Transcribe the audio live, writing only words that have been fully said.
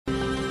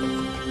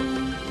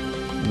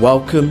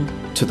Welcome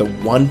to the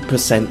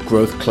 1%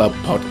 Growth Club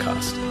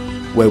podcast,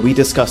 where we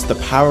discuss the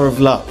power of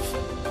love,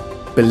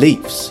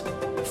 beliefs,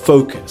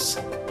 focus,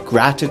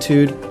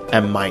 gratitude,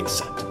 and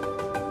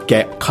mindset.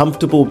 Get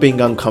comfortable being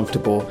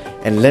uncomfortable,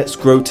 and let's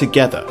grow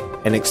together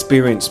and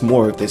experience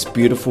more of this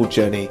beautiful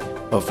journey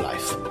of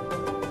life.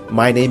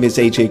 My name is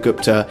Ajay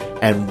Gupta,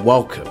 and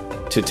welcome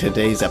to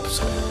today's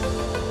episode.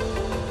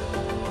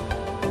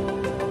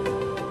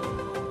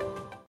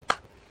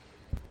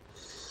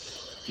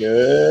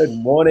 Good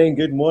morning,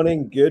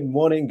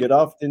 good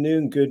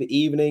afternoon, good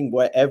evening,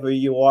 wherever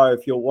you are.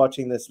 If you're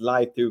watching this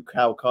live through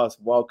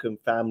Crowdcast, welcome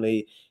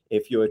family.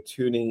 If you're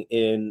tuning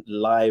in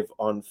live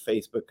on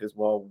Facebook as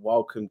well,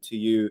 welcome to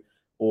you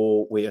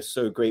all. We are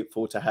so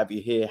grateful to have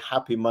you here.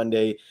 Happy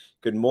Monday.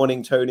 Good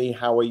morning, Tony.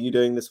 How are you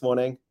doing this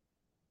morning?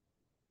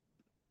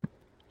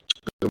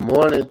 Good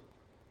morning.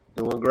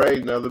 Doing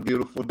great. Another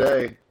beautiful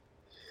day.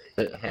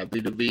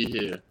 Happy to be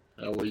here.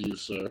 How are you,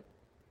 sir?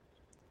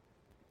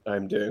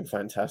 I'm doing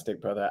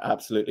fantastic, brother.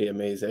 Absolutely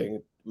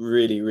amazing.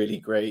 Really, really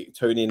great.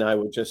 Tony and I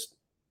were just,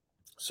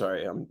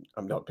 sorry, I'm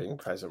not being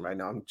present right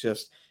now. I'm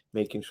just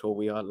making sure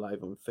we are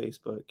live on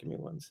Facebook. Give me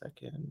 1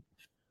 second.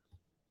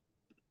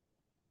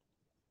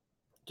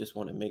 Just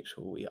want to make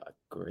sure we are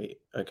great.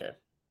 Okay,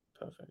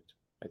 perfect.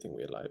 I think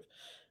we're live.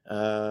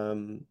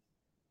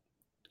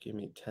 Give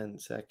me 10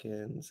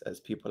 seconds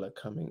as people are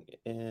coming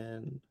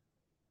in.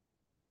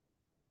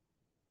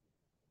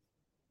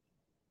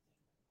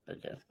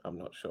 Okay, I'm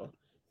not sure.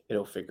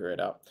 It'll figure it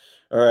out.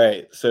 All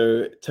right.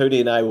 So Tony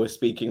and I were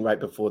speaking right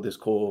before this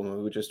call, and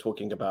we were just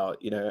talking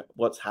about,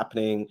 what's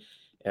happening,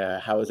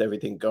 how is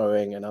everything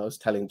going? And I was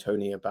telling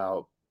Tony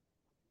about,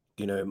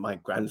 my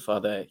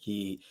grandfather.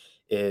 He's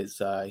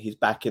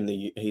back in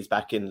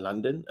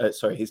London.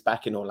 He's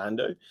back in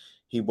Orlando.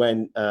 He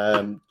went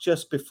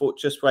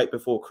just right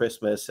before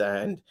Christmas,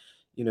 and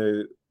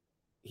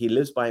he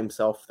lives by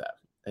himself there,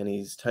 and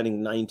he's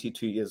turning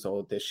 92 years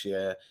old this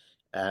year.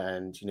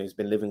 And, he's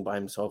been living by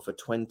himself for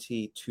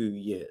 22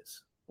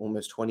 years,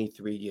 almost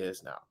 23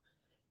 years now.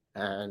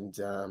 And,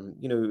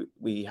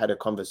 we had a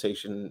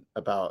conversation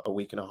about a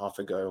week and a half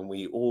ago, and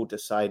we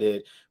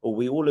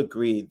all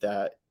agreed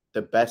that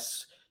the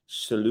best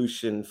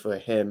solution for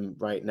him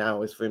right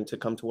now is for him to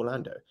come to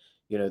Orlando.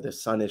 The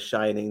sun is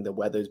shining, the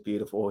weather's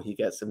beautiful, he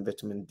gets some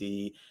vitamin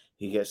D,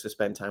 he gets to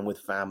spend time with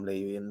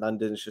family. In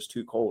London, it's just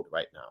too cold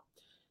right now.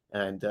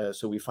 And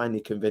so we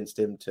finally convinced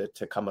him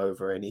to come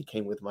over, and he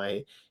came with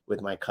my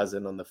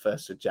cousin on the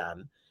 1st of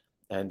Jan,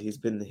 and he's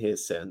been here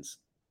since.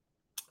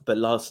 But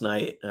last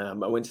night, I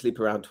went to sleep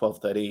around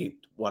 12:30,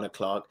 1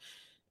 o'clock,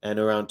 and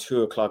around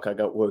 2 o'clock, I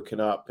got woken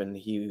up, and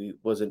he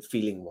wasn't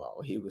feeling well.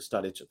 He was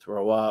starting to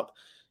throw up.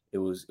 It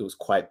was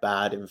quite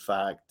bad, in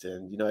fact.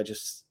 And,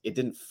 it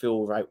didn't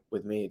feel right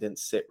with me. It didn't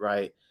sit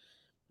right.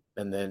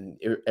 And then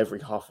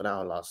every half an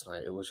hour last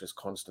night, it was just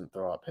constant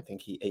throw up. I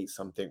think he ate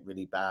something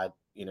really bad,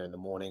 in the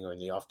morning or in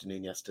the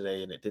afternoon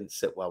yesterday, and it didn't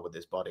sit well with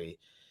his body.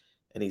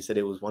 And he said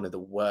it was one of the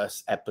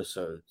worst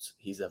episodes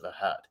he's ever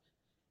had.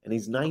 And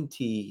he's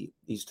 90,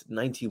 he's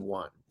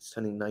 91, he's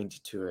turning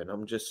 92. And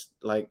I'm just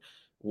like,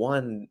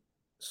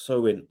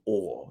 so in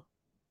awe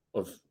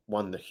of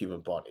the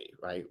human body,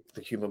 right?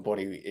 The human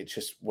body, it's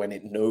just when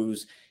it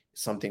knows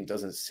something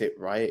doesn't sit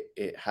right,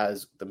 it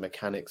has the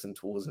mechanics and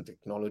tools and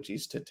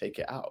technologies to take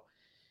it out.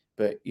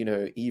 But,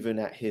 even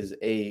at his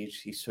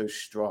age, he's so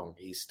strong.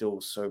 He's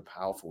still so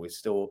powerful. He's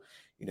still,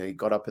 he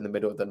got up in the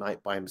middle of the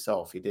night by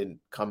himself. He didn't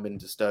come and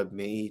disturb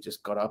me. He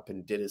just got up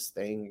and did his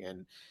thing.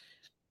 And,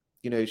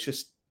 it's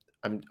just,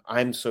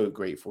 I'm so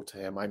grateful to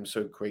him. I'm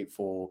so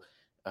grateful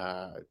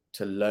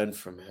to learn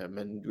from him,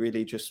 and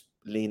really just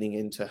leaning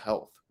into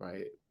health,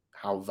 right?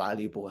 How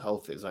valuable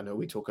health is. I know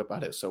we talk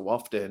about it so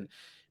often,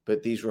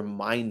 but these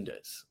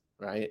reminders,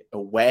 right?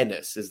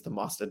 Awareness is the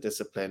master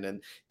discipline.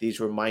 And these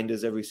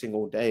reminders every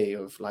single day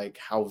of like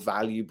how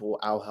valuable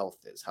our health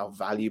is, how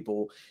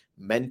valuable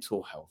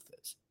mental health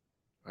is,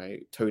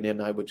 right? Tony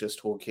and I were just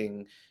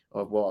talking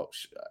of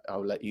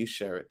I'll let you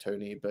share it,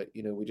 Tony, but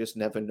we just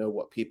never know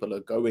what people are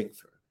going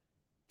through,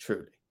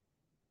 truly.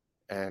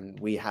 And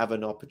we have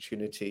an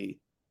opportunity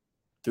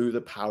through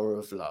the power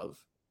of love,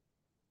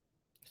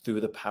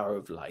 through the power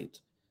of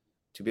light,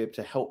 to be able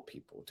to help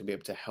people, to be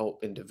able to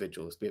help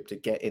individuals, be able to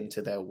get into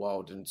their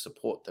world and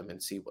support them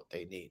and see what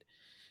they need.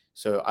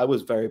 So I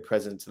was very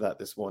present to that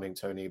this morning,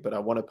 Tony, but I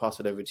want to pass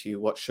it over to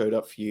you. What showed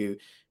up for you,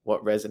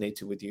 what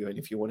resonated with you, and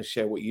if you want to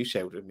share what you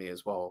shared with me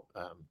as well,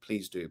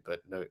 please do,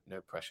 but no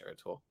pressure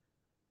at all.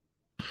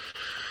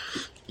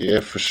 Yeah,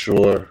 for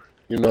sure.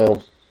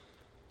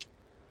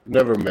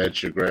 Never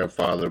met your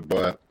grandfather,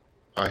 but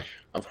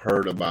I've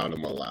heard about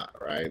him a lot,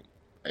 right?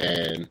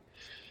 And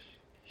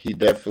he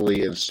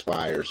definitely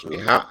inspires me.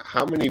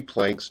 How many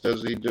planks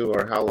does he do,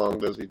 or how long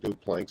does he do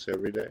planks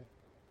every day?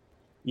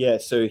 Yeah,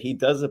 so he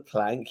does a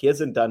plank. He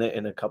hasn't done it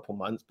in a couple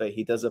months, but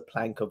he does a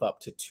plank of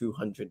up to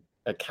 200,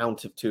 a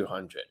count of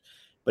 200.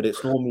 But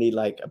it's normally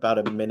like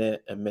about a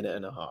minute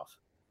and a half.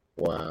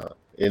 Wow.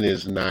 In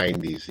his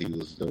 90s, he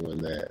was doing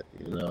that,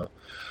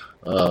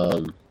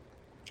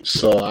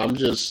 So I'm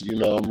just,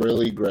 I'm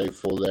really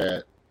grateful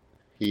that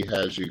he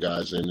has you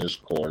guys in his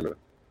corner,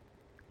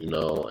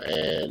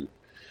 and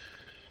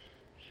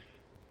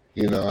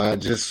I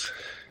just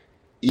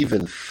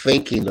even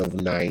thinking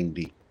of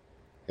 90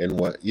 and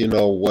what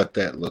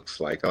that looks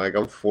like. Like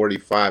I'm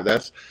 45.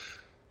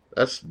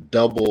 That's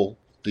double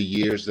the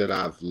years that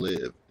I've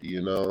lived.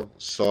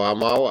 So I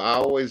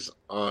always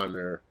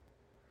honor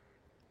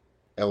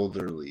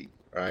elderly,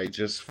 right?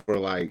 Just for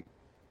like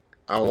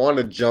I want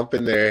to jump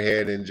in their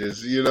head and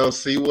just,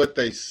 see what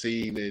they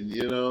seen.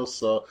 And,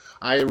 so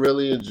I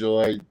really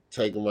enjoyed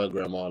taking my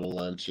grandma to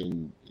lunch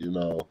and,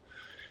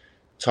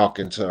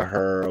 talking to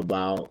her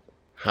about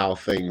how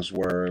things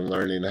were and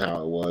learning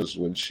how it was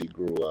when she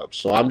grew up.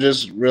 So I'm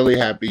just really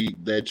happy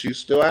that you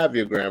still have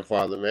your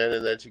grandfather, man,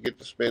 and that you get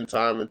to spend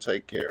time and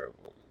take care of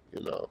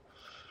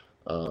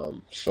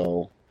him.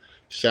 So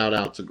shout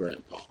out to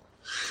grandpa.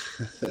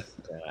 Yeah,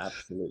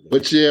 absolutely.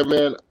 But yeah,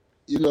 man,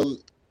 you know,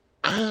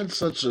 I had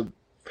such a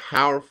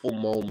powerful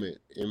moment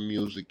in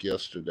music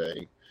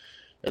yesterday.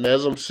 And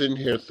as I'm sitting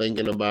here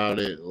thinking about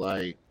it,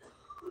 like,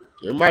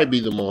 it might be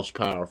the most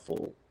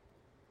powerful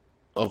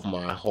of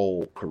my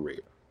whole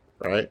career,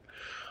 right?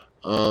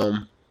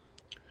 Um,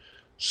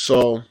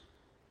 so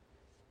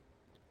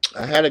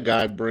I had a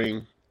guy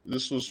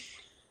this was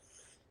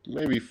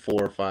maybe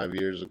 4 or 5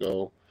 years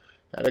ago.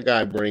 I had a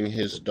guy bring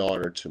his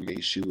daughter to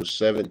me. She was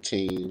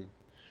 17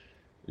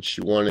 and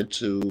she wanted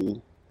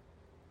to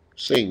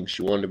sing.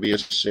 She wanted to be a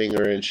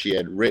singer and she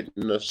had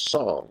written a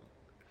song.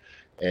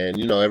 And,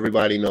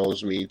 everybody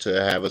knows me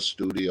to have a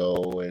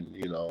studio and,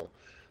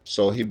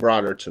 so he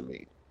brought her to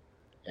me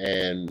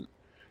and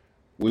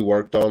we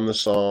worked on the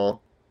song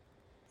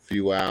a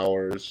few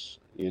hours.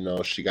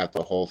 She got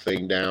the whole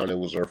thing down. It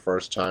was her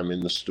first time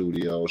in the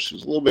studio. She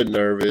was a little bit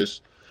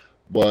nervous,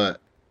 but,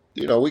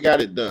 we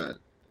got it done.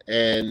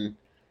 And,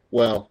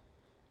 well,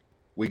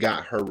 we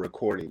got her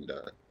recording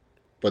done,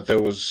 but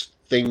there was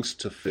things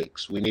to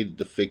fix. We needed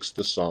to fix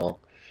the song.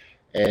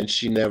 And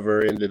she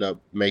never ended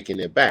up making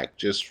it back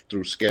just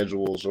through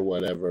schedules or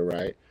whatever,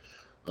 right?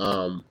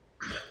 Um,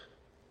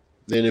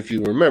 then if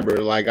you remember,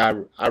 like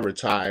I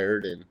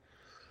retired and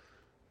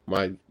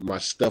my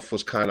stuff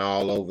was kind of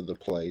all over the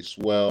place.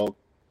 Well,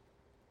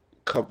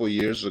 a couple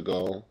years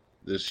ago,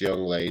 this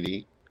young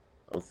lady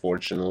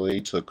unfortunately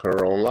took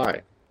her own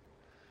life.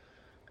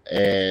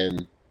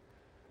 And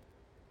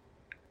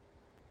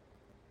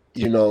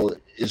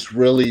it's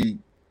really,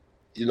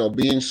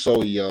 being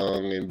so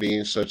young and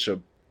being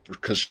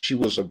because she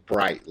was a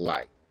bright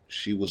light.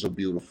 She was a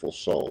beautiful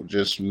soul.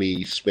 Just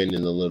me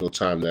spending the little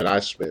time that I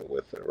spent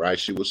with her, right?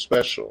 She was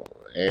special.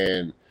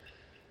 And,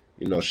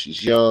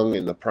 she's young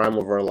in the prime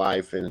of her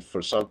life. And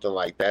for something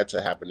like that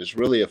to happen, it's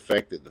really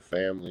affected the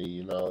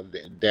family,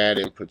 dad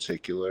in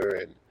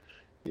particular. And,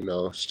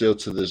 still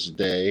to this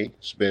day,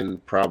 it's been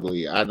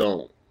probably, I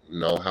don't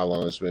know how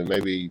long it's been,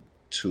 maybe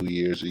 2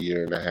 years, a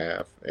year and a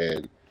half.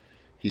 And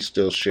he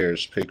still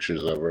shares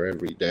pictures of her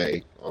every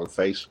day on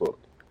Facebook,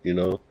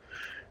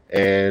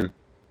 and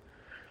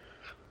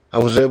I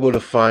was able to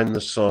find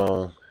the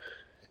song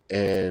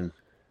and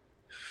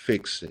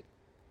fix it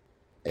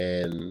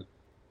and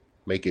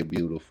make it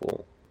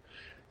beautiful.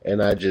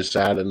 And I just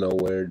out of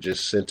nowhere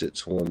just sent it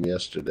to him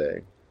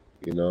yesterday,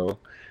 you know,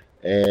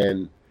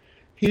 and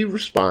he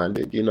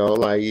responded,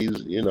 like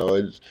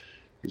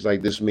he's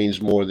like, this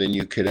means more than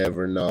you could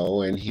ever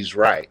know. And he's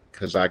right,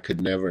 because I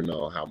could never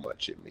know how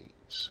much it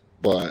means.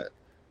 But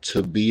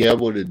to be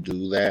able to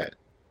do that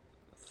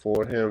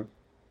for him,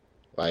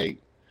 like,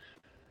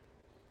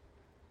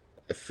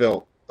 it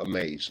felt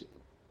amazing.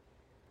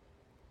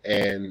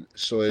 And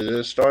so it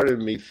just started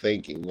me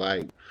thinking,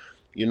 like,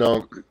 you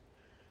know,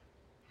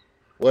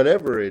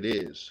 whatever it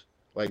is,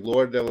 like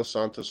Laura De Los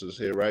Santos is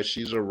here, right?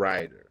 She's a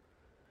writer.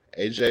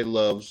 AJ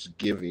loves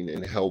giving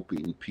and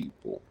helping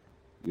people,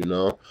 you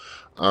know.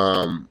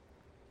 Um,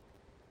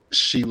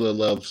 Sheila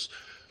loves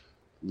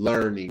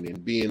learning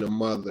and being a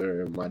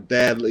mother, and my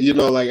dad,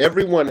 like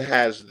everyone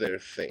has their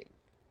thing.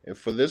 And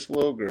for this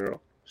little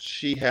girl,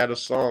 she had a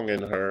song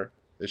in her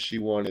that she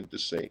wanted to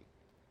sing.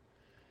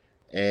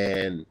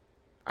 And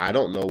I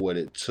don't know what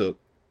it took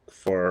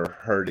for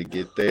her to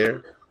get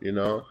there,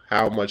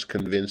 how much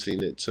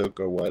convincing it took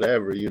or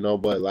whatever,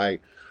 but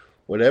like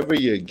whatever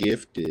your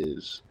gift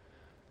is,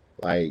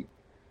 like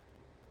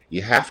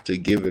you have to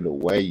give it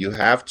away. You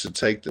have to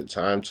take the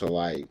time to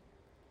like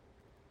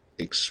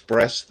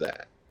express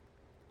that,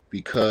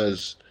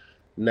 because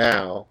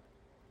now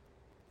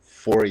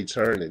for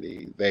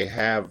eternity they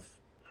have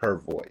her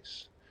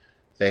voice,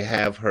 they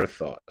have her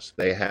thoughts,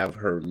 they have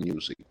her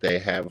music, they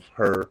have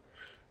her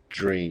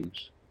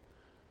dreams,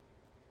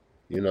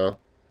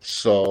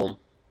 so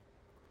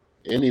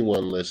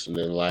anyone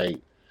listening,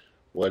 like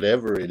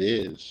whatever it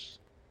is,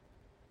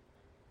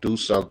 do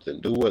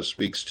something, do what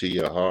speaks to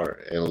your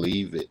heart and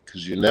leave it,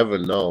 because you never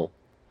know,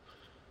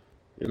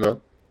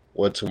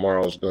 what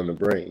tomorrow's going to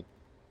bring.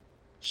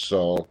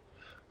 So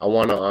I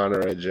want to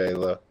honor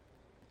Ajayla,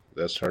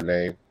 that's her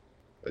name,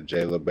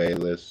 Ajayla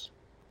Bayless,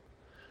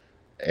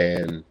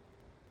 and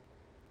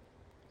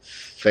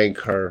thank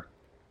her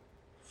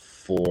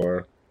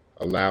for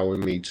allowing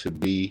me to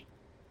be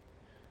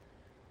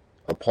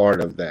a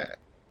part of that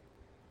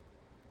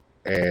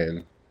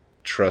and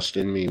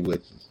trusting me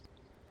with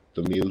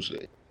the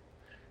music.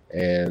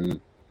 And,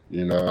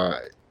 you know,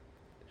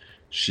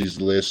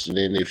 she's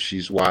listening, if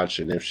she's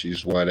watching, if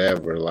she's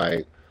whatever,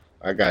 like,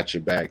 I got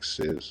your back,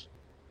 sis,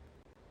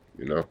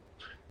 you know.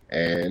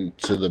 And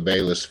to the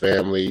Bayless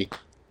family,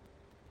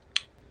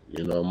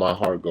 you know, my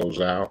heart goes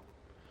out.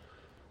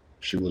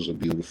 She was a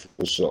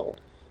beautiful soul.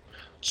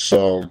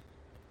 So,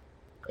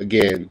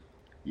 again,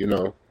 you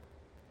know,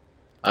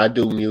 I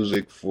do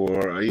music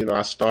for, you know,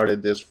 I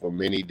started this for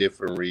many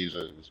different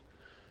reasons.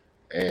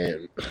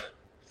 And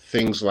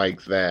things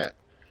like that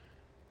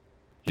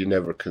you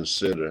never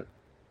consider.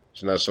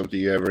 It's not something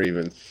you ever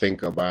even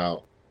think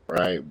about,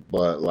 right?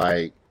 But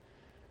like,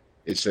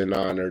 it's an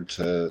honor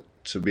to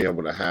be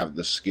able to have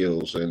the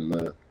skills and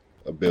the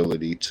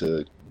ability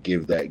to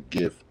give that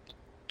gift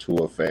to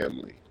a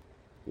family,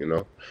 you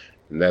know?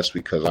 And that's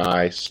because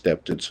I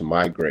stepped into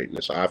my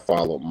greatness. I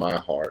followed my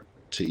heart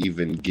to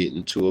even get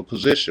into a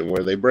position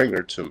where they bring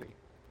her to me,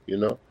 you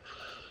know?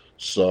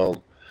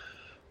 So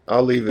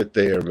I'll leave it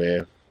there,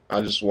 man.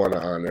 I just want to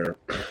honor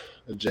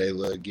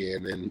Jayla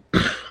again and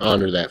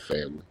honor that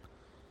family.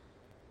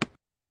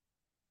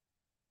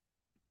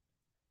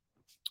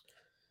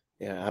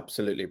 Yeah,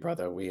 absolutely,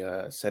 brother. We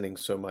are sending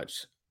so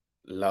much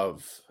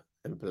love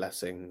and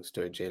blessings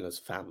to Ajayla's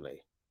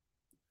family.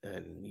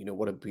 And you know,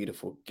 what a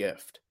beautiful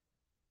gift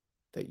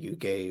that you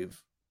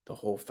gave the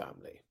whole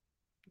family,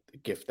 the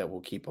gift that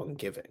will keep on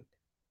giving.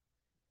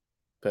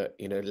 But,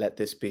 you know, let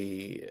this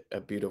be a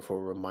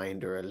beautiful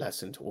reminder, a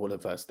lesson to all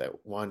of us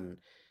that one,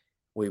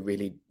 we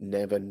really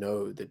never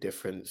know the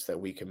difference that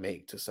we can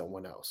make to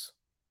someone else.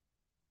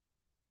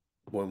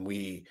 When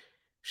we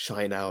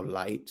shine our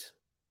light,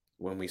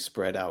 when we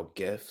spread our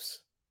gifts,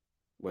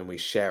 when we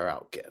share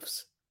our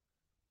gifts,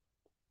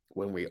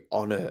 when we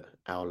honor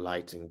our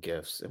light and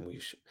gifts and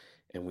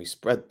we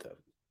spread them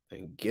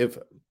and give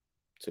them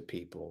to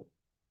people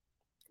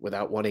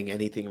without wanting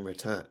anything in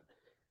return.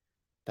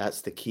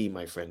 That's the key,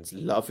 my friends,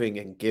 loving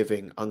and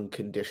giving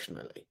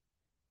unconditionally.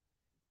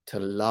 To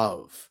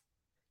love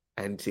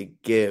and to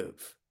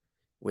give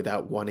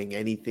without wanting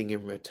anything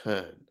in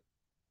return.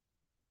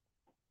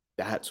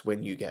 That's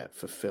when you get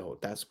fulfilled.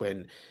 That's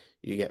when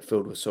you get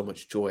filled with so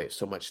much joy,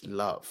 so much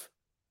love.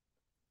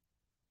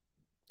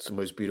 It's the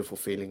most beautiful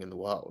feeling in the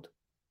world.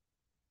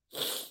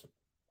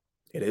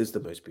 It is the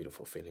most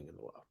beautiful feeling in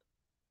the world.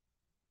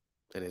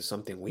 And it's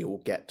something we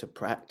all get to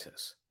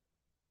practice.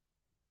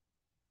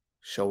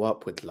 Show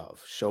up with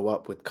love, show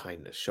up with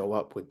kindness, show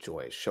up with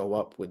joy, show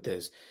up with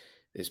this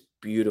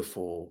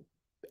beautiful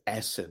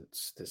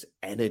essence, this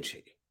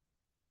energy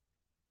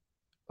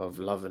of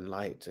love and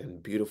light,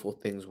 and beautiful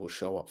things will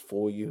show up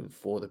for you and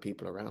for the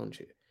people around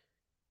you.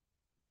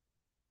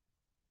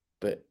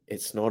 But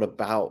it's not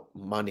about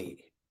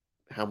money.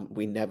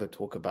 We never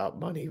talk about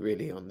money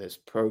really on this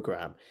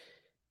program.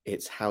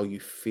 It's how you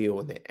feel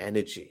and the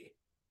energy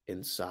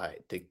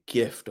inside, the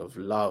gift of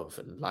love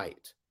and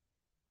light.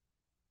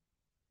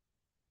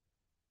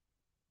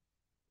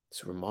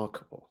 It's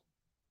remarkable.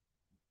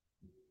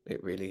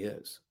 It really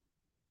is.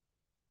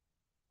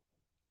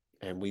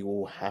 And we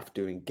all have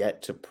to and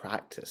get to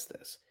practice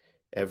this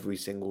every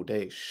single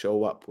day.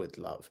 Show up with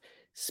love,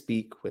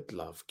 speak with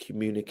love,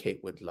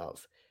 communicate with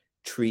love,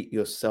 treat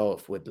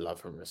yourself with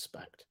love and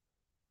respect.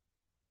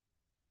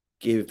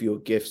 Give your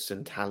gifts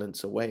and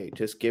talents away.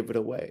 Just give it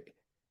away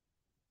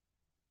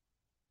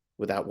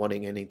without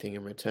wanting anything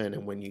in return.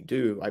 And when you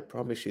do, I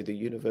promise you, the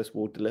universe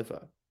will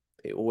deliver.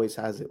 It always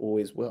has, it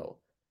always will.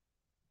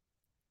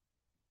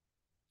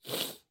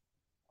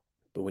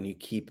 But when you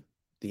keep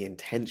the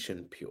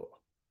intention pure,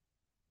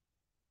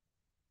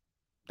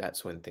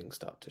 that's when things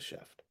start to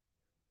shift.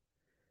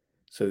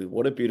 So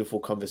what a beautiful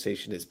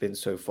conversation it's been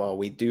so far.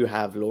 We do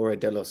have Laura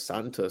de los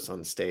Santos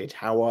on stage.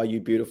 How are you,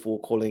 beautiful?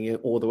 Calling in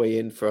all the way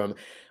in from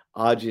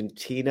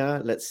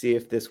Argentina. Let's see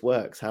if this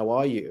works. How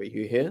are you? Are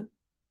you here?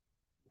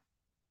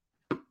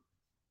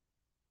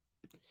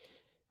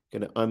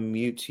 Going to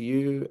unmute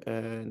you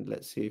and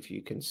let's see if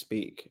you can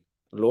speak.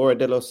 Laura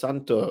de los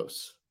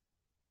Santos.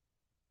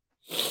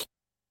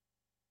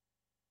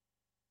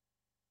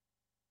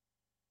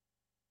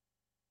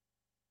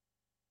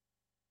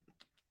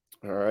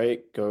 All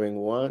right, going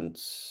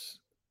once,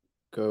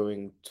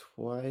 going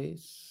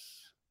twice.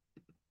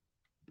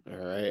 All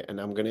right, and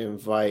I'm going to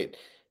invite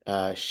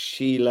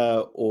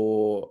Sheila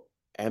or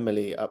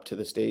Emily up to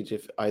the stage.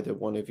 If either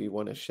one of you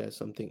want to share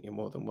something, you're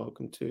more than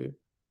welcome to.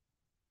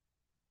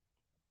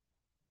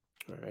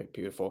 All right,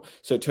 beautiful.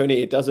 So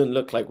Tony, it doesn't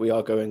look like we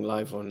are going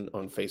live on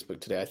Facebook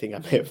today. I think I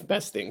may have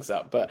messed things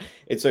up, but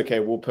it's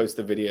okay. We'll post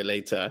the video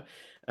later.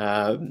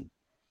 But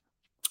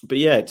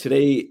yeah,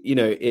 today, you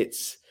know,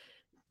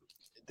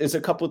 there's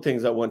a couple of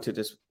things I want to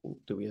just.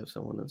 Do we have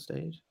someone on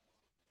stage?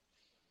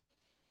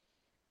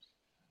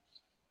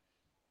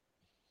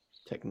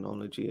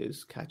 Technology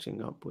is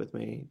catching up with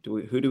me.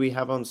 Who do we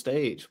have on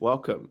stage?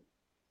 Welcome.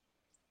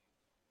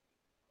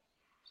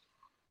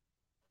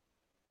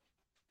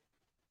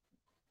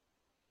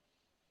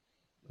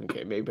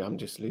 Okay, maybe maybe I'm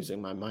just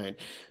losing my mind.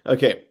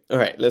 Okay, all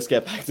right, let's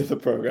get back to the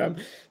program.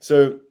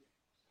 So,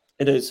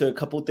 so a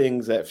couple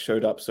things that have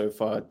showed up so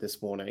far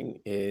this morning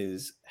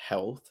is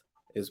health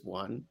is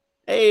one.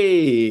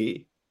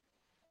 Hey,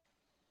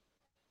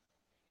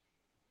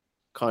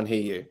 can't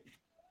hear you.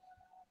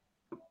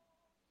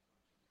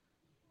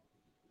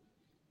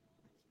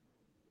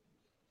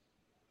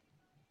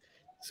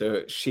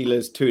 So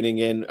Sheila's tuning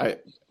in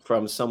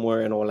from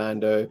somewhere in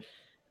Orlando.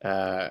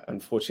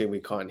 Unfortunately, we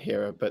can't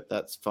hear her, but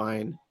that's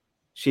fine.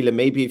 Sheila,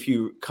 maybe if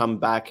you come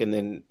back and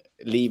then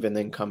leave and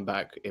then come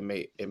back, it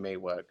may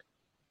work.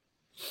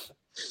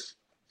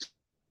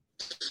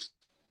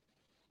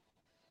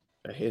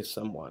 I hear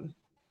someone.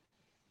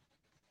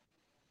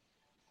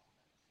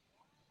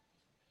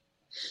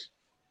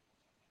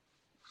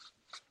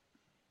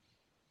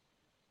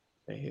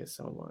 I hear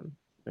someone.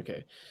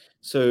 Okay.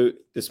 So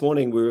this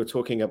morning we were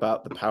talking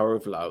about the power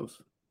of love,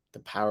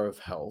 the power of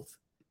health,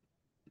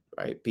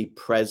 right? Be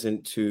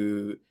present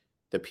to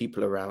the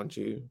people around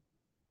you.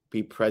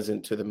 Be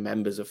present to the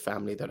members of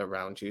family that are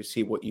around you.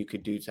 See what you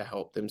could do to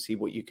help them. See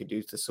what you could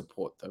do to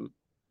support them.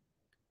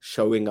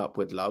 Showing up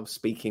with love,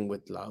 speaking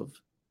with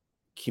love,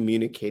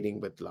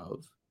 communicating with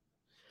love.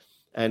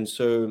 And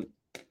so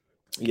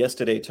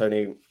yesterday,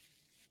 Tony,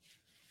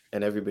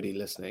 and everybody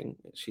listening,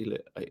 Sheila,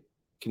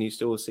 can you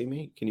still see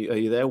me? Are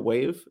you there?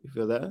 Wave if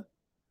you're there.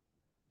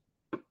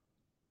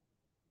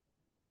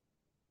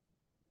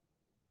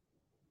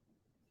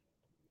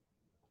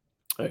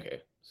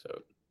 Okay, so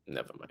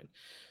never mind.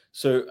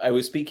 So I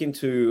was speaking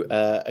to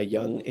a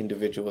young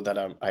individual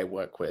that I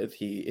work with.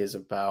 He is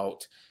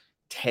about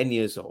 10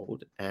 years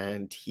old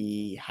and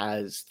he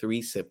has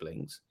 3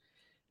 siblings.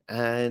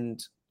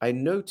 And I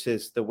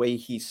noticed the way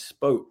he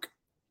spoke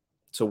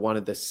to one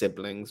of the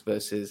siblings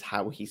versus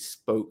how he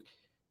spoke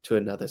to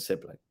another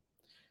sibling.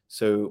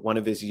 So one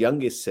of his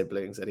youngest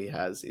siblings that he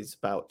has is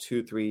about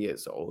 2-3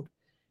 years old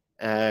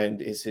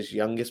and is his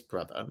youngest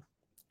brother.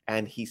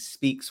 And he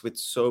speaks with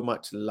so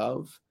much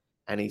love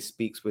and he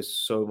speaks with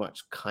so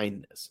much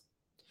kindness.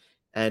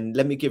 And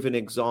let me give an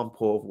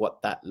example of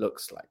what that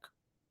looks like.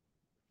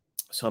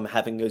 So I'm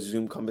having a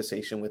Zoom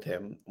conversation with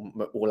him.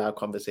 All our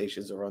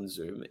conversations are on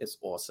Zoom. It's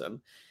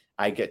awesome.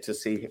 I get to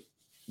see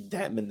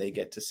them and they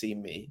get to see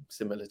me,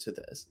 similar to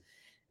this.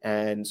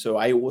 And so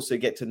I also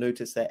get to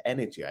notice their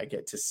energy. I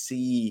get to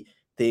see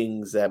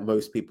things that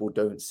most people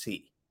don't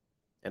see.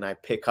 And I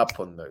pick up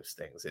on those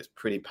things. It's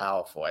pretty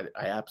powerful. I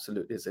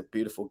absolutely, it's a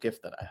beautiful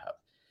gift that I have.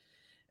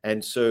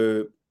 And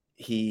so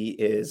he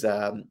is,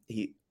 the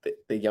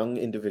young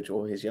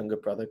individual, his younger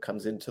brother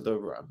comes into the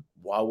room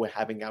while we're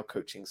having our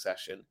coaching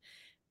session.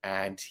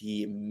 And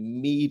he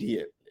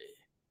immediately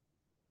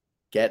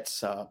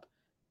gets up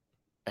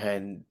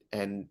and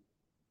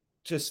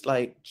just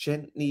like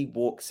gently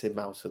walks him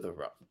out of the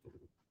room.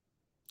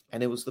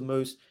 And it was the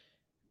most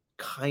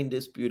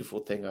kindest, beautiful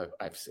thing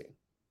I've seen.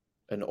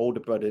 An older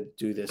brother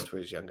do this to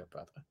his younger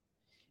brother.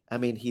 I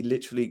mean, he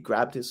literally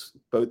grabbed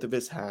both of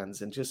his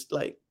hands and just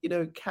like,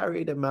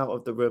 carried him out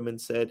of the room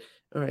and said,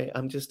 all right,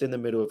 I'm just in the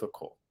middle of a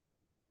call.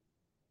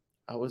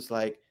 I was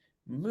like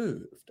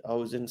moved. I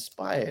was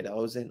inspired. I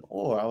was in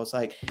awe. I was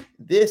like,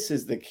 this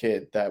is the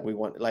kid that we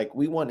want. Like, I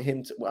want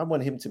him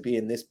to be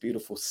in this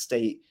beautiful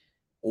state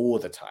all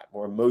the time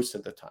or most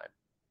of the time.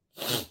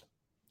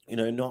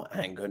 Not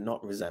anger,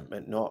 not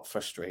resentment, not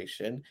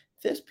frustration,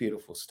 this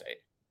beautiful state.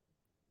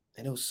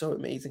 And it was so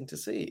amazing to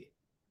see.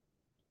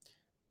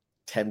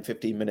 10,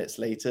 15 minutes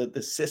later,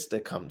 the sister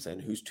comes in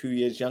who's 2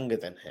 years younger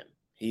than him.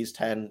 He's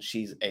 10,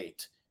 she's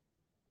 8.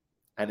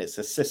 And it's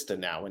a sister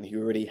now, and he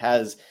already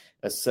has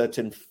a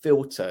certain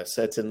filter, a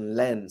certain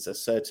lens, a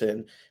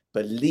certain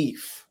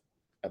belief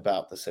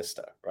about the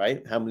sister,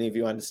 right? How many of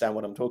you understand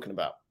what I'm talking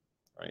about,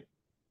 right?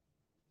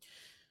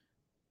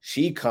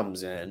 She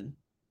comes in,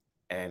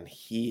 and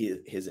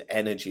his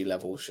energy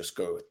levels just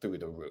go through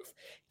the roof.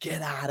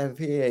 Get out of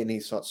here. And he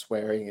starts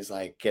swearing. He's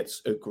like,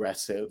 gets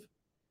aggressive.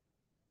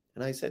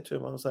 And I said to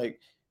him, I was like,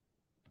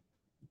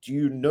 do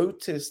you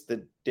notice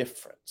the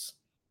difference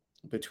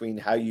between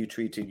how you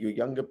treated your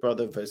younger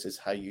brother versus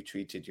how you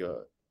treated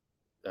your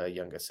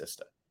younger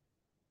sister?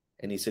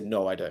 And he said,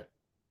 no, I don't.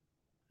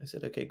 I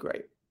said, okay,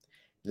 great.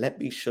 Let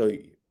me show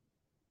you.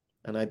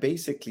 And I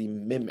basically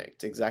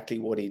mimicked exactly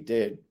what he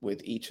did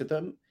with each of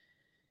them.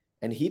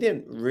 And he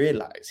didn't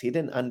realize, he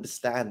didn't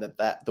understand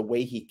that the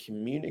way he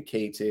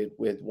communicated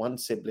with one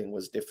sibling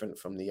was different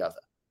from the other.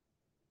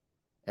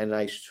 And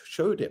I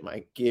showed him,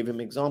 I gave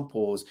him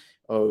examples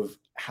of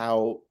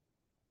how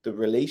the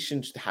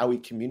relationship, how he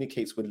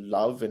communicates with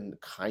love and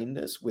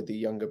kindness with the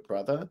younger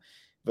brother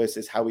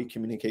versus how he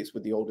communicates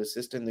with the older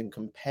sister, and then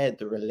compared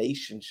the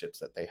relationships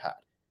that they had.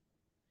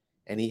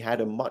 And he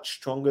had a much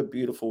stronger,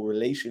 beautiful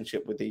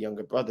relationship with the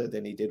younger brother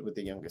than he did with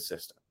the younger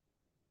sister.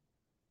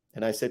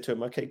 And I said to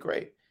him, okay,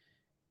 great.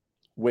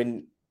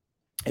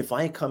 If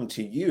I come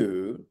to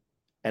you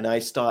and I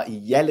start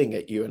yelling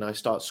at you and I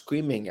start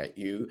screaming at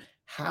you,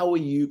 how are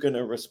you going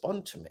to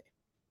respond to me?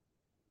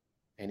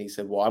 And he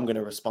said, well, I'm going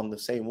to respond the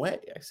same way.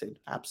 I said,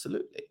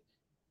 absolutely.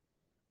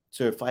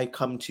 So if I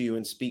come to you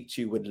and speak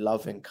to you with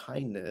love and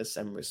kindness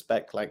and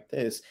respect like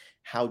this,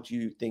 how do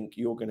you think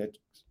you're going to,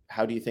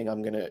 how do you think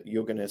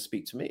you're going to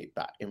speak to me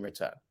back in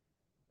return?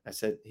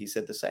 He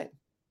said the same.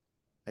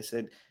 I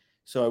said,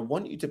 so I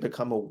want you to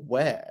become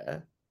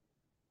aware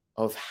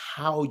of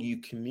how you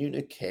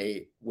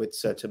communicate with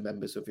certain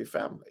members of your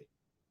family.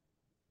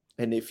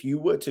 And if you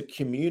were to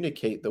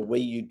communicate the way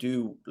you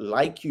do,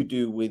 like you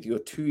do with your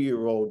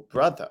 2-year-old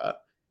brother,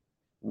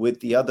 with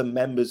the other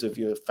members of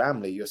your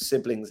family, your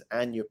siblings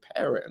and your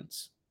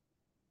parents,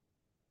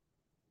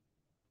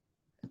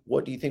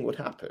 what do you think would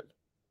happen?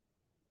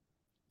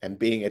 And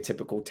being a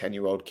typical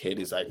 10-year-old kid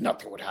is like,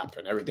 nothing would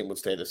happen. Everything would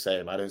stay the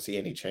same. I don't see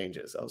any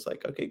changes. I was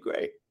like, okay,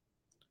 great.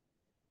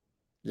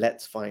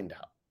 Let's find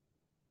out.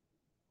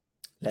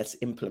 Let's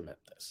implement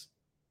this.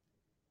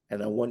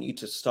 And I want you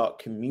to start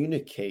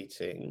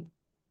communicating.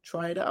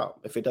 Try it out.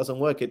 If it doesn't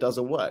work, it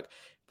doesn't work.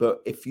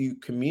 But if you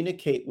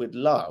communicate with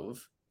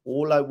love,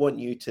 all I want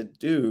you to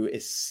do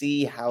is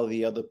see how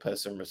the other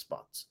person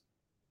responds.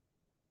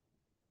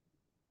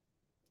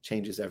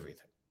 Changes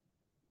everything.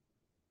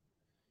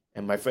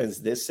 And my friends,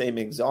 this same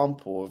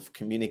example of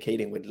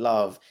communicating with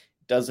love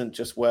doesn't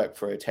just work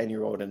for a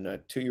 10-year-old and a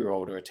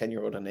 2-year-old or a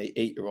 10-year-old and an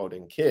 8-year-old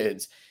and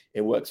kids.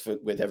 It works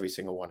with every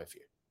single one of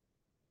you.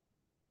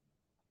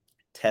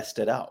 Test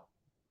it out.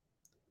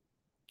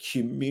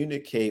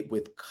 Communicate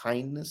with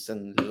kindness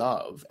and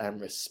love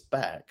and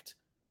respect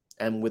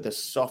and with a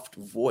soft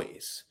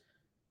voice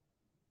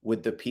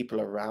with the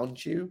people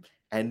around you,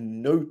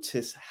 and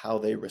notice how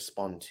they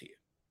respond to you.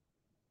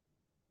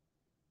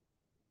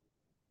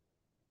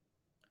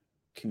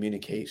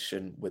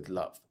 Communication with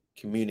love.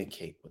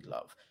 Communicate with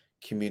love.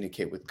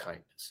 Communicate with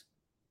kindness.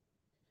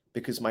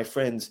 Because my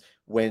friends,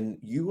 when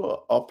you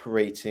are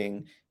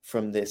operating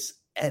from this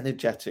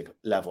energetic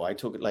level, I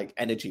talk it like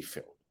energy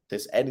field,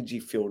 this energy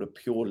field of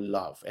pure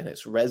love, and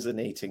it's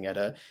resonating at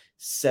a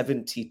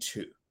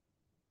 72.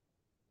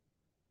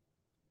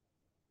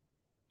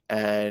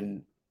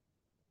 And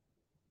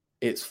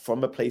it's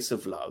from a place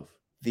of love.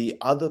 The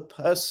other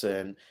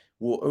person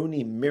will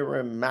only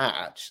mirror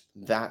match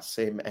that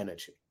same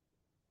energy.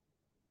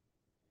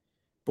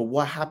 But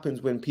what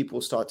happens when people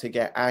start to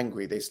get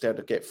angry? They start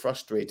to get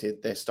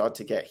frustrated. They start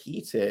to get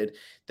heated.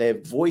 Their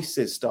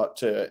voices start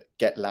to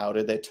get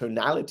louder. Their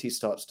tonality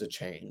starts to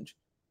change.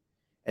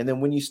 And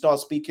then when you start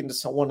speaking to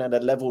someone at a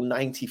level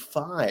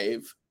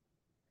 95,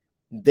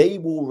 they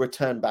will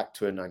return back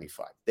to a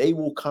 95. They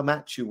will come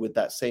at you with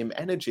that same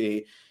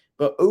energy,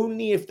 but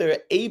only if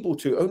they're able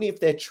to, only if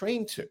they're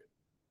trained to.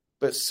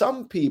 But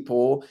some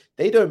people,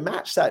 they don't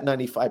match that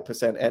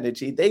 95%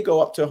 energy. They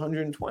go up to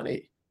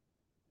 120.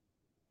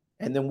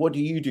 And then what do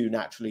you do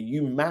naturally?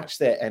 You match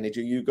their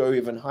energy. You go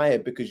even higher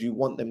because you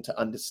want them to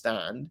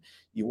understand.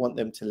 You want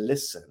them to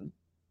listen.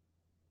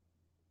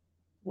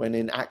 When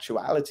in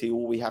actuality,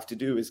 all we have to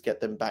do is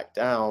get them back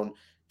down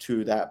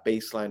to that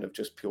baseline of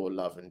just pure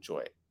love and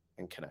joy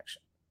and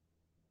connection.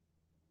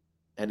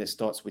 And it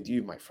starts with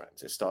you, my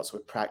friends. It starts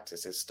with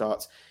practice. It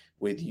starts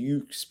with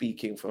you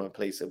speaking from a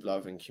place of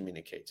love and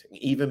communicating,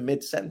 even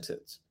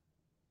mid-sentence.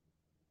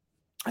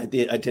 I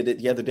did it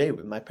the other day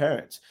with my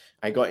parents.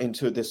 I got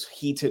into this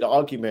heated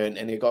argument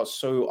and it got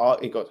so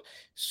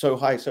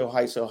high,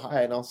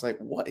 and I was like,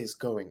 what is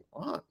going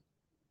on?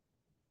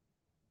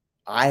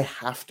 I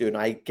have to, and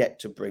I get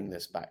to bring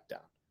this back down.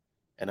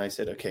 And I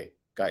said, okay,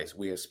 guys,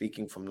 we are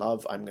speaking from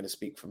love. I'm going to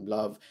speak from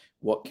love.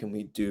 What can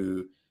we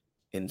do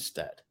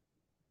instead?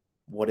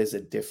 What is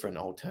a different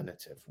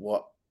alternative?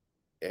 What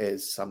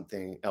is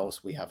something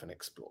else we haven't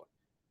explored?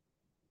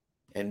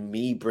 And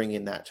me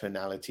bringing that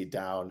tonality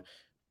down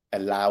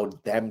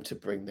allowed them to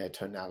bring their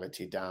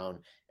tonality down,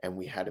 and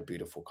we had a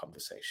beautiful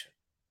conversation.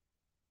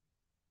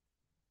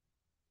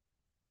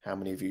 How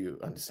many of you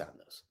understand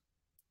this?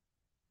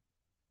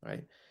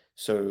 Right?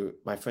 So,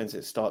 my friends,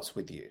 it starts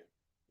with you.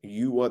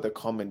 You are the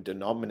common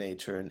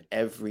denominator in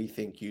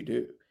everything you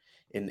do.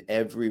 In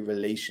every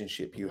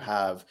relationship you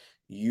have,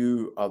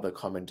 you are the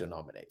common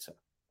denominator.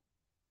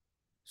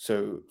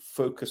 So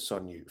focus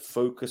on you.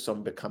 Focus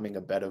on becoming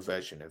a better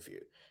version of you.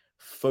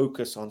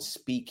 Focus on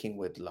speaking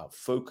with love.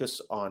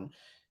 Focus on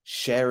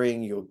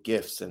sharing your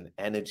gifts and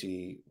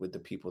energy with the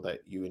people that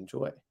you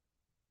enjoy.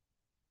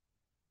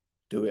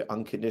 Do it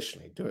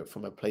unconditionally. Do it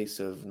from a place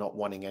of not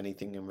wanting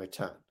anything in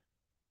return.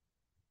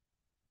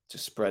 To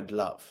spread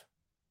love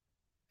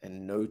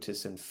and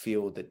notice and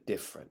feel the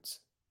difference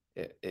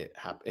it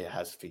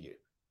has for you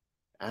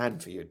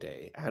and for your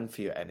day and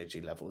for your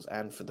energy levels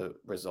and for the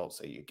results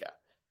that you get.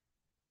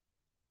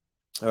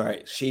 All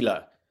right,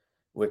 Sheila,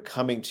 we're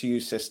coming to you,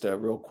 sister,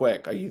 real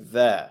quick. Are you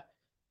there?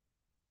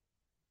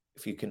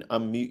 If you can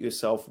unmute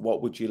yourself,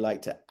 what would you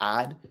like to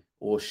add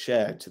or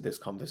share to this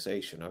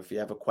conversation? Or if you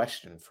have a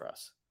question for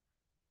us.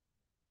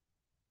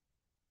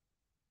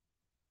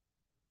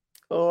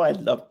 Oh, I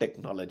love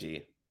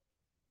technology.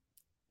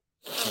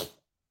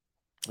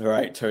 All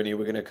right, Tony,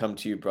 we're going to come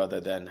to you, brother,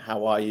 then.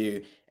 How are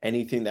you?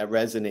 Anything that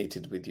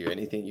resonated with you?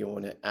 Anything you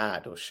want to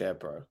add or share,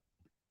 bro?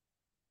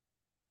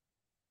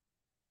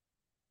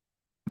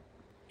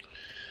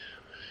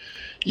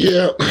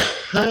 Yeah,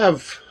 I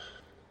have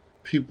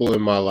people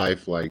in my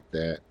life like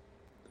that.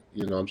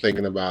 I'm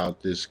thinking about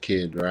this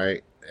kid,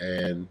 right?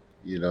 And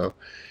and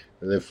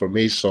then for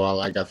me, so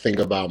I think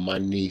about my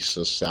niece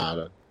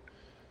Asada.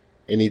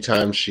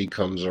 Anytime she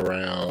comes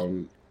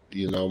around,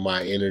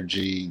 my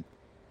energy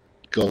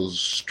goes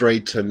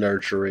straight to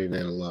nurturing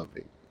and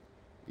loving.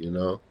 You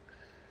know,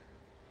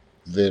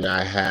 then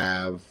I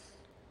have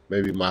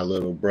maybe my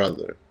little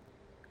brother.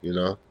 You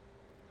know,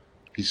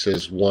 he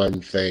says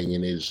one thing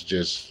and it's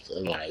just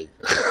like,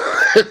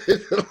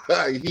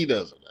 like he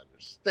doesn't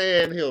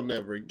understand. He'll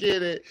never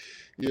get it.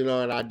 And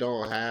I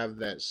don't have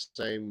that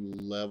same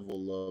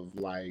level of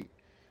like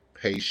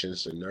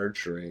patience and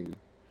nurturing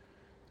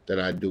that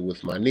I do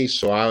with my niece.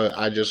 So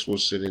I just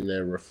was sitting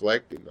there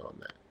reflecting on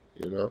that,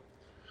 you know.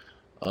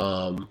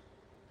 Um,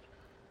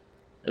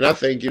 and I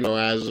think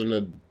as an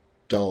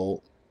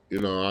adult,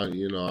 I'm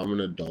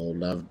an adult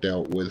and I've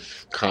dealt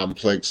with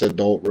complex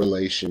adult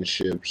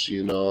relationships.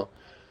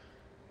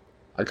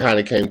 I kind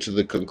of came to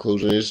the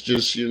conclusion it's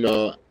just you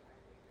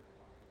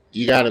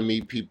got to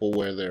meet people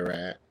where they're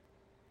at,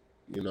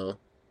 you know,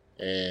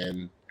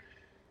 and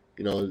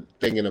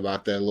thinking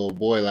about that little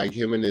boy, like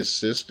him and his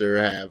sister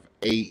have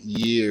 8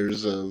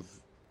 years of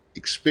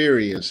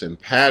experience and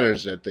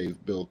patterns that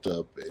they've built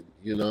up,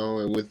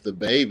 and with the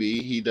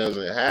baby, he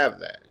doesn't have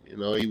that.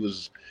 He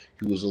was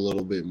a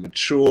little bit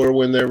mature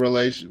when their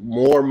relation,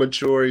 more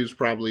mature. He was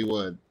probably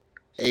what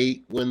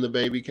 8 when the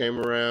baby came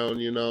around.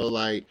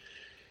 Like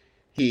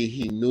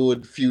he knew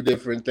a few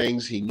different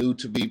things. He knew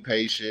to be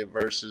patient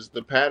versus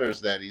the patterns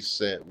that he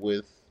set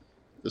with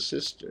the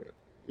sister.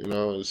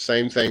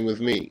 Same thing with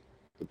me.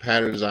 The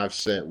patterns I've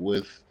set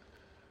with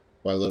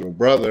my little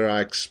brother, I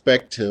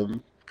expect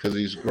him because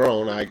he's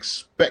grown. I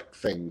expect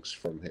things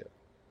from him,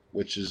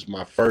 which is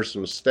my first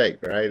mistake,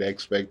 right?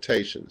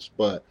 Expectations.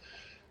 But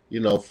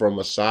from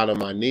Asada,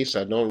 my niece,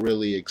 I don't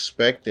really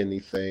expect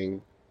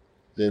anything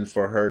than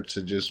for her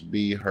to just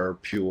be her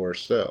pure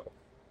self.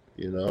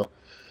 You know,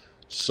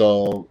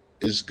 so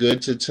it's good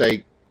to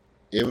take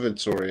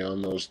inventory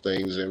on those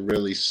things and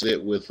really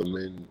sit with them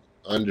and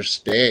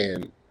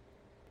understand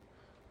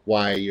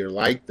why you're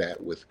like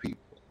that with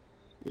people,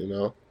 you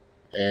know?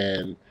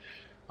 And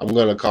I'm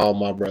gonna call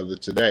my brother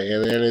today.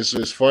 And then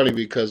it's funny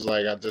because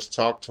like I just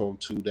talked to him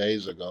 2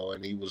 days ago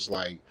and he was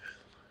like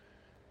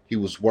he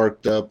was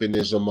worked up in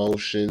his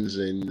emotions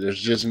and there's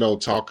just no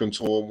talking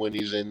to him when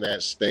he's in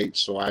that state.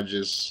 So I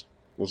just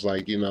was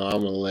like, I'm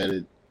gonna let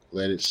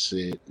it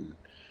sit and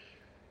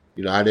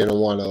I didn't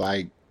want to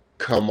like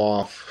come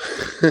off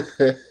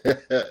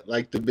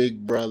like the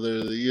big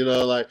brother,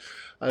 like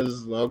I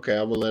just okay,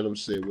 I'm gonna let him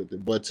sit with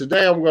it. But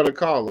today I'm gonna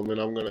call him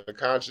and I'm gonna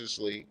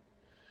consciously,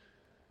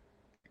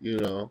 you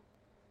know,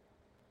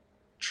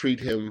 treat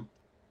him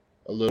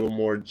a little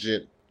more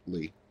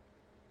gently,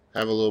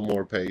 have a little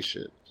more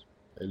patience,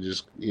 and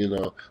just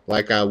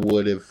like I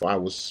would if I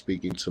was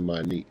speaking to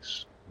my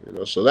niece.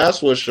 So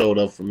that's what showed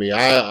up for me.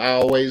 I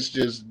always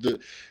just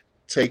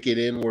take it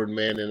inward,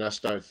 man, and I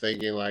start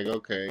thinking like,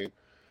 okay,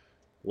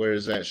 where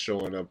is that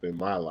showing up in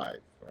my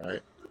life,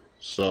 right?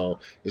 So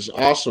it's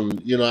awesome.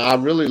 I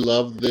really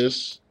love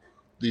these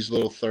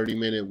little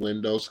 30-minute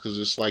windows because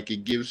it's like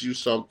it gives you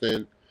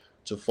something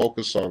to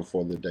focus on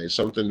for the day,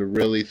 something to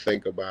really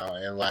think about,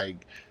 and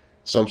like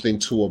something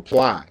to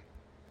apply.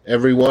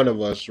 Every one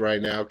of us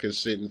right now can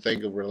sit and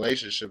think of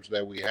relationships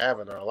that we have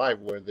in our life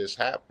where this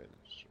happens,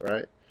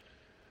 right?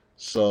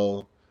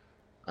 So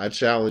I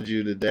challenge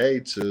you today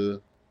to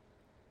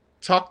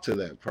talk to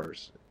that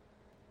person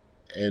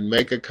and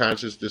make a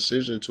conscious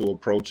decision to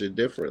approach it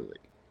differently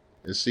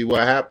and see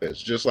what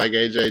happens. Just like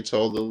AJ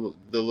told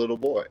the little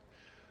boy.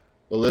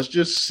 Well, let's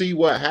just see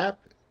what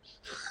happens.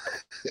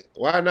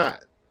 Why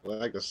not?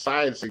 Like a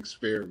science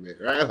experiment,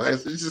 right?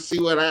 Let's just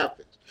see what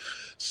happens.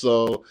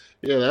 So,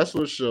 yeah, that's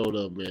what showed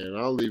up, man.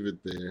 I'll leave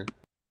it there.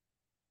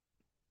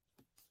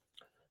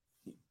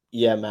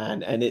 Yeah,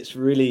 man, and it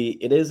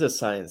is a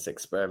science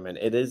experiment.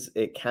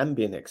 It can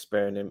be an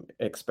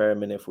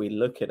experiment if we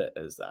look at it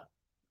as that,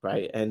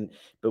 right?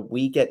 But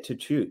we get to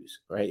choose,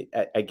 right?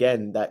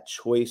 Again, that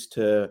choice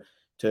to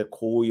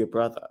call your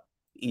brother,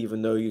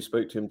 even though you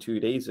spoke to him 2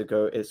 days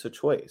ago, it's a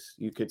choice.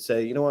 You could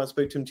say, you know what, I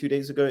spoke to him 2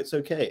 days ago, it's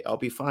okay, I'll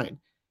be fine.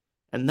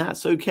 And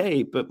that's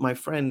okay. But my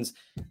friends,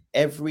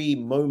 every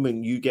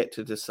moment you get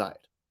to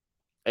decide.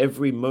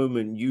 Every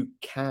moment you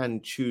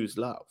can choose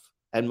love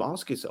and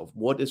ask yourself,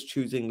 what does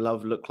choosing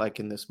love look like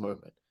in this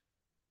moment?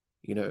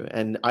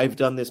 And I've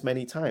done this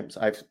many times.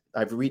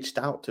 I've reached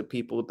out to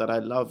people that I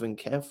love and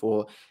care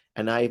for,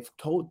 and I've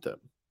told them,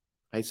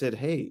 I said,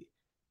 hey,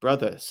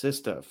 brother,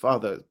 sister,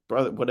 father,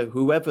 brother, whatever,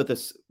 whoever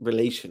this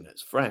relation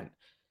is, friend,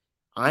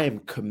 I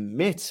am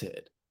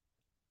committed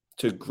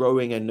to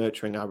growing and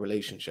nurturing our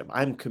relationship.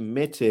 I'm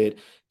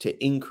committed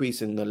to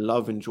increasing the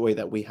love and joy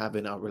that we have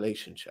in our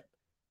relationship.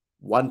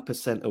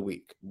 1% a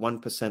week,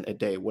 1% a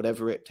day,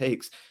 whatever it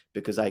takes,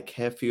 because I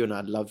care for you and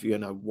I love you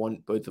and I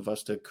want both of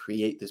us to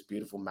create this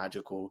beautiful,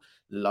 magical,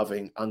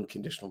 loving,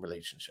 unconditional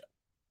relationship.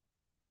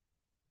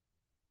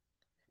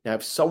 Now,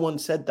 if someone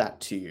said that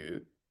to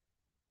you,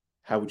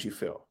 how would you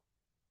feel?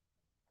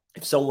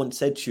 If someone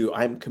said to you,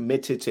 I'm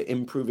committed to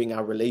improving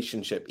our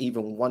relationship,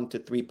 even 1 to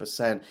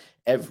 3%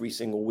 every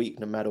single week,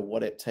 no matter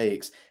what it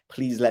takes,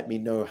 please let me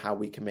know how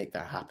we can make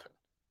that happen.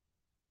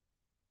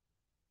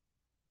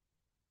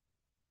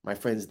 My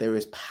friends, there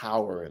is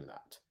power in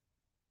that.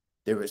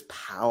 There is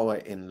power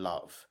in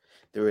love.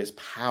 There is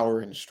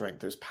power in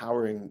strength. There's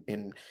power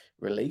in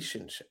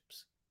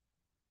relationships.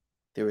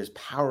 There is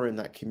power in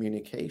that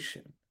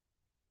communication.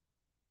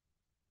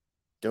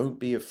 Don't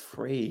be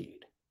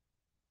afraid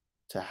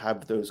to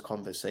have those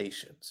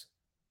conversations,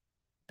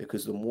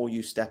 because the more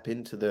you step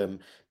into them,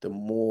 the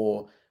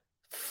more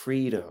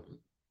freedom,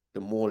 the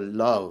more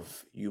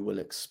love you will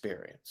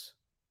experience,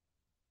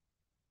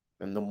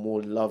 and the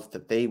more love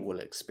that they will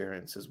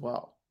experience as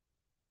well.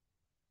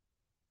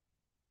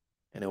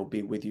 And it will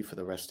be with you for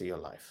the rest of your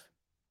life.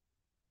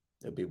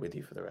 It'll be with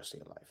you for the rest of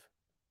your life.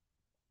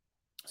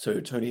 So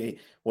Tony,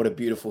 what a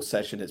beautiful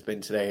session it's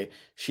been today.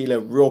 Sheila,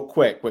 real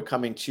quick, we're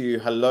coming to you.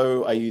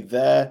 Hello, are you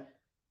there?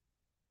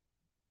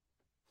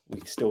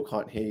 We still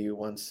can't hear you.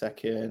 1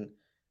 second.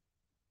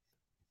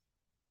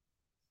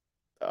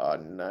 Oh,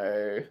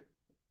 no.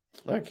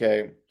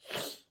 Okay.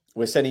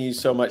 We're sending you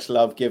so much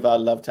love. Give our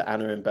love to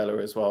Anna and Bella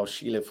as well.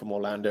 Sheila from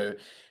Orlando.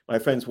 My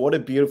friends, what a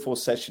beautiful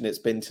session it's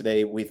been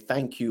today. We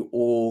thank you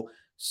all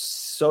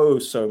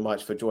so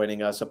much for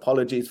joining us.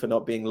 Apologies for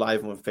not being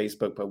live on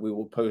Facebook, but we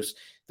will post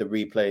the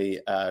replay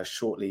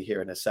shortly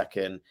here in a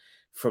second.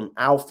 From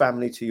our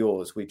family to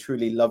yours, we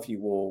truly love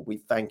you all. We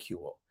thank you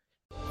all.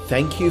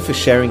 Thank you for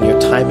sharing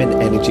your time and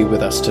energy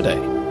with us today.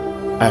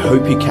 I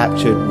hope you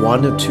captured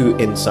 1 or 2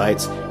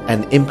 insights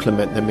and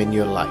implement them in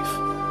your life.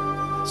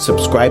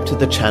 Subscribe to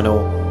the channel,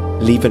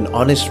 leave an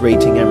honest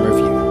rating and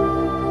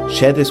review.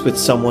 Share this with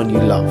someone you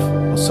love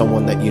or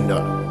someone that you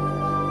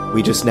know.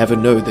 We just never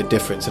know the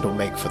difference it'll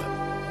make for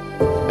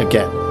them.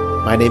 Again,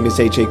 my name is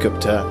Ajay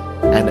Gupta,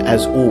 and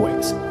as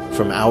always,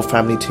 from our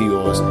family to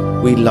yours,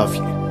 we love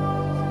you.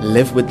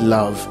 Live with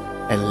love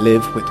and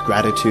live with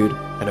gratitude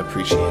and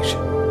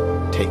appreciation.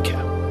 Take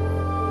care.